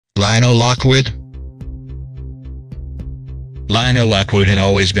Lionel Lockwood. Lionel Lockwood had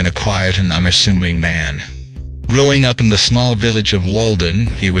always been a quiet and unassuming man. Growing up in the small village of Walden,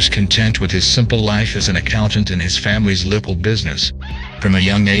 he was content with his simple life as an accountant in his family's local business. From a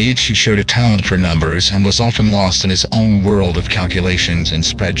young age, he showed a talent for numbers and was often lost in his own world of calculations and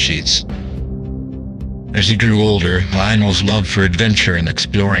spreadsheets. As he grew older, Lionel's love for adventure and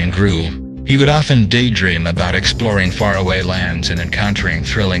exploring grew. He would often daydream about exploring faraway lands and encountering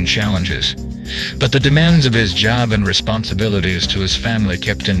thrilling challenges. But the demands of his job and responsibilities to his family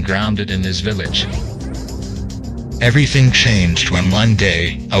kept him grounded in his village. Everything changed when one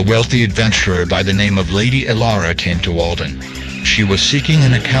day, a wealthy adventurer by the name of Lady Elara came to Walden. She was seeking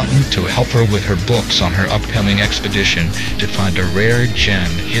an accountant to help her with her books on her upcoming expedition to find a rare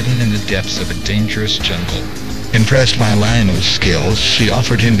gem hidden in the depths of a dangerous jungle. Impressed by Lionel's skills, she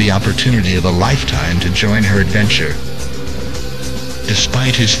offered him the opportunity of a lifetime to join her adventure.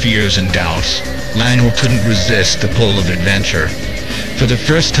 Despite his fears and doubts, Lionel couldn't resist the pull of adventure. For the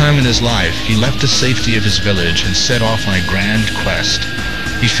first time in his life, he left the safety of his village and set off on a grand quest.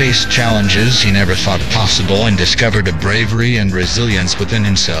 He faced challenges he never thought possible and discovered a bravery and resilience within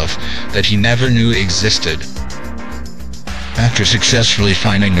himself that he never knew existed. After successfully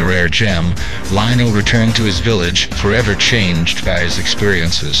finding the rare gem, Lionel returned to his village, forever changed by his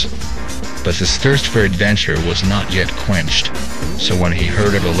experiences. But his thirst for adventure was not yet quenched, so when he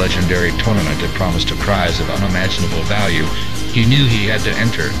heard of a legendary tournament that promised a prize of unimaginable value, he knew he had to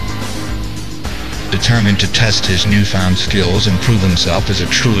enter. Determined to test his newfound skills and prove himself as a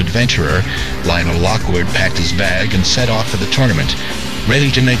true adventurer, Lionel Lockwood packed his bag and set off for the tournament, ready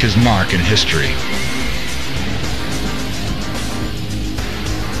to make his mark in history.